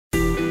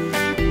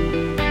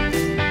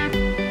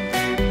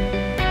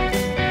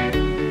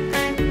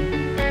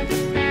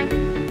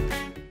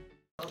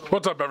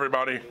What's up,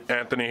 everybody?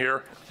 Anthony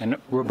here. And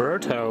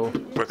Roberto.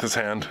 With his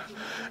hand.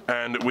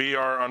 And we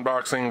are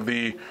unboxing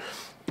the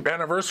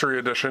anniversary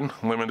edition,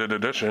 limited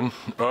edition,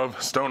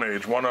 of Stone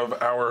Age. One of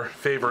our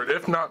favorite,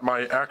 if not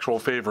my actual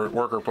favorite,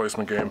 worker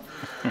placement game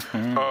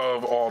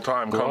of all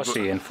time.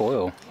 Glossy and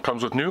foil.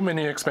 Comes with new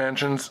mini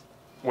expansions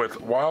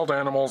with wild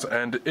animals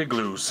and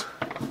igloos.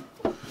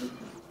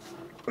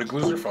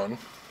 Igloos are fun.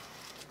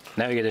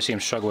 Now you get to see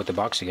him struggle with the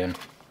box again.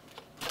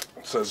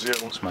 Says you.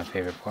 That's my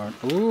favorite part.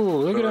 Ooh,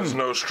 look at him. There's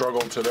no struggle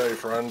today,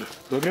 friend.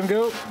 Look at him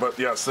go. But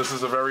yes, this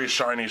is a very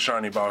shiny,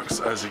 shiny box,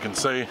 as you can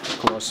see.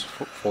 Gloss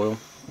foil.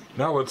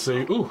 Now let's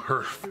see. Ooh,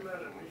 her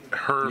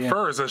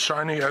fur is as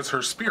shiny as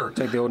her spear. It's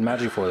like the old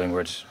magic foiling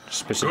where it's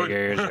specific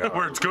areas.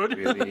 Where it's good?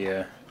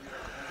 Really,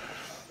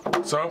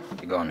 So,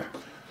 you're going.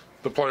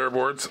 The player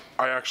boards.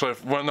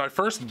 When I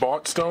first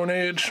bought Stone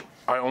Age,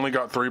 I only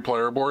got 3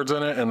 player boards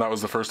in it, and that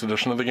was the first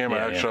edition of the game. I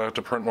actually had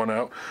to print one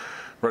out.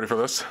 Ready for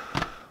this?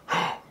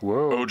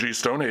 Whoa. OG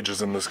Stone Age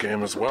is in this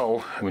game as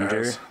well.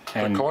 Winter as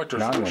and the collector's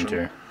not edition.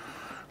 winter.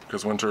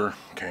 Because winter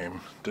came.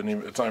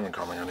 It's not even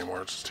coming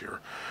anymore. It's just here.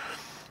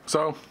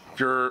 So,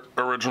 your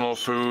original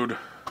food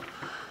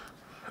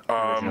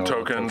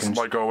tokens,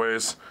 like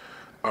always.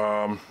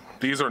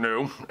 These are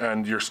new,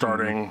 and your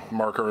starting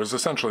marker is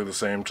essentially the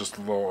same, just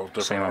a little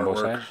different. Same on both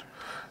sides?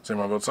 Same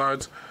on both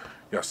sides.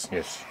 Yes.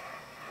 Yes.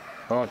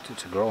 Oh,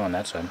 it's a girl on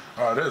that side.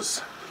 Oh, it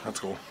is. That's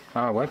cool.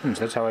 Weapons.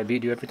 That's how I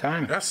beat you every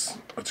time. Yes.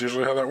 That's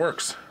usually how that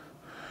works.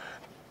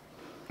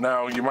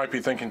 Now, you might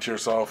be thinking to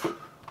yourself,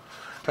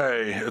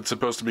 hey, it's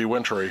supposed to be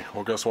wintry.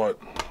 Well, guess what?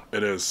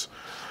 It is.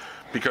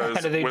 Because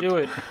how do they do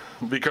it?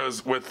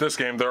 Because with this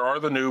game, there are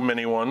the new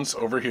mini ones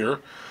over here.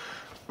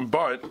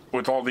 But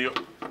with all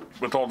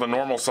the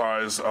normal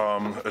size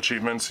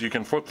achievements, you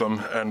can flip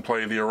them and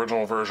play the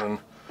original version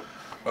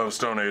of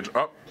Stone Age.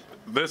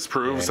 This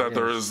proves that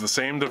there is the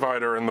same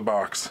divider in the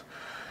box.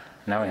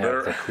 Now we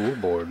have the cool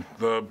board.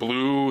 The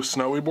blue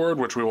snowy board,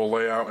 which we will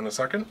lay out in a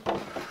second.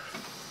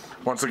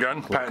 Once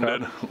again,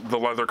 patented. The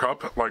leather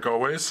cup, like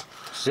always.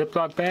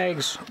 Ziploc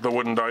bags. The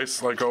wooden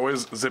dice, like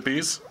always.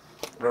 Zippies.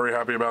 Very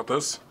happy about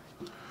this.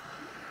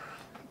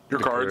 Your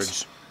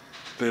cards.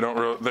 They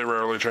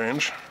rarely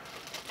change.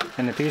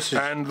 And the pieces.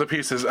 And the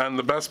pieces. And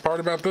the best part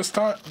about this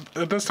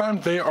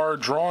time, they are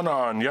drawn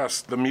on.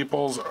 Yes, the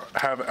meeples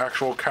have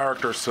actual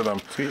characters to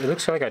them. It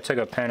looks like I took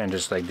a pen and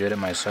just did it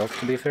myself,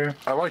 to be fair.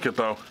 I like it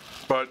though.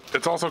 But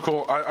it's also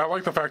cool. I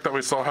like the fact that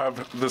we still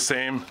have the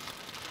same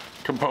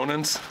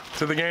components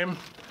to the game.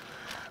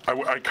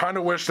 I kind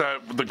of wish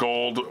that the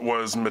gold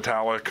was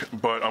metallic,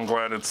 but I'm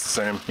glad it's the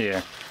same.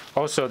 Yeah.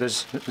 Also,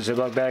 this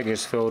Ziploc bag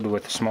is filled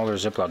with smaller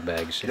Ziploc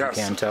bags, if you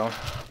can't tell.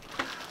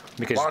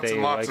 Because lots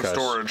and lots of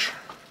storage.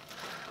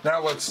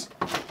 Now let's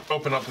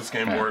open up this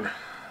game board.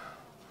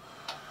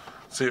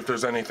 See if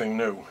there's anything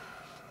new.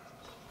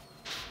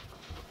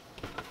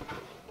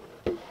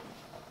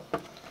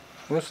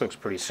 This looks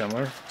pretty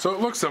similar. So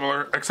it looks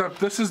similar, except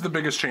this is the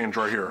biggest change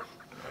right here.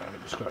 Let me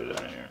just put it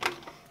in here.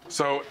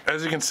 So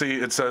as you can see,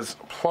 it says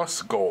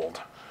plus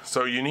gold.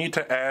 So you need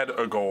to add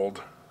a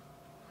gold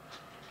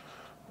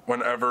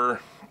whenever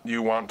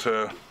you want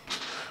to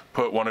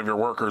put one of your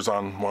workers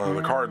on one of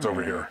the cards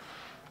over here.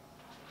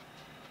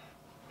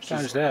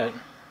 Besides that,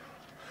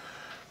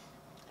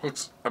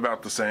 looks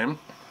about the same.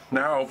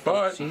 Now,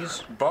 but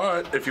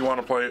if you want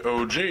to play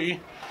OG,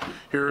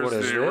 here's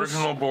the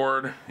original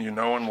board you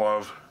know and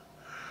love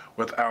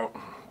without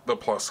the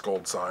plus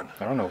gold sign.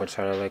 I don't know which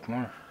side I like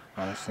more,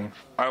 honestly.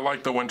 I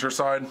like the winter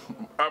side.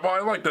 Well, I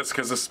like this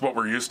because this is what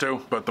we're used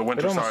to, but the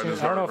winter side is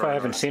very, I don't know if I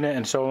haven't seen it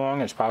in so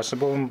long, it's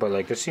possible,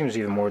 but this seems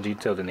even more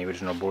detailed than the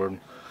original board.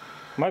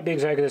 Might be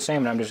exactly the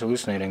same and I'm just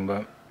hallucinating,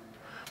 but...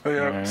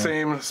 Yeah,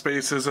 same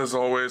spaces as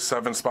always,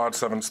 7 spots,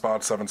 7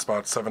 spots, 7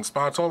 spots, 7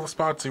 spots, all the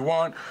spots you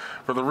want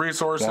for the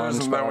resources. One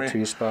spot,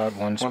 2 spot,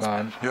 1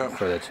 spot. Yeah.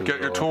 For the 2.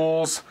 Get your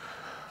tools,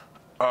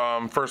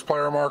 first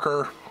player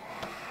marker,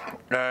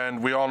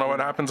 and we all know what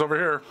happens over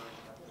here.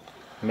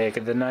 Make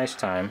it the nice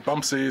time.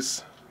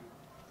 Bumpsies.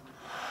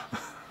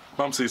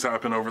 Bumpsies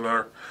happen over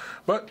there.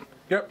 But,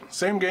 yep,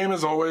 same game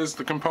as always.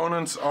 The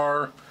components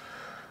are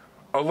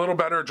a little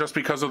better just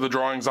because of the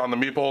drawings on the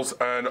meeples,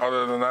 and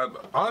other than that,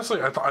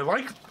 honestly,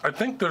 I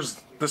think there's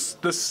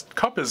this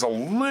cup is a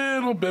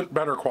little bit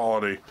better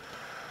quality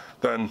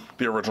than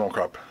the original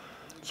cup.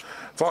 It's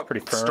a lot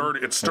pretty firm. sturdy.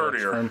 It's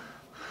sturdier.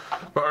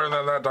 But other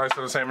than that, dice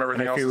are the same.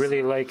 Everything else. If you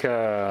really like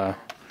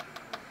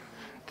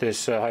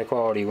this high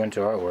quality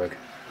winter artwork,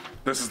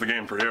 this is the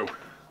game for you.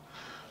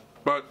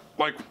 But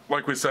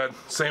like we said,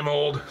 same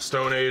old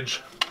Stone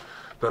Age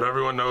that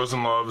everyone knows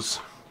and loves.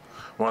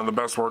 One of the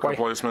best worker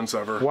placements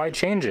ever. Why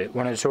change it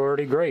when it's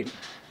already great?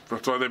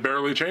 That's why they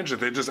barely changed it.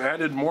 They just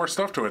added more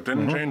stuff to it.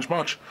 Didn't change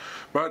much.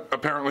 But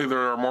apparently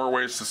there are more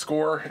ways to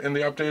score in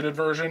the updated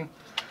version.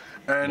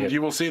 And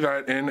you will see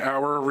that in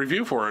our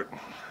review for it.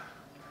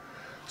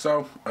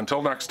 So,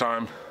 until next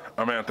time,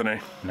 I'm Anthony.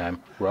 And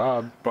I'm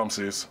Rob.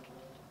 Bumpsies.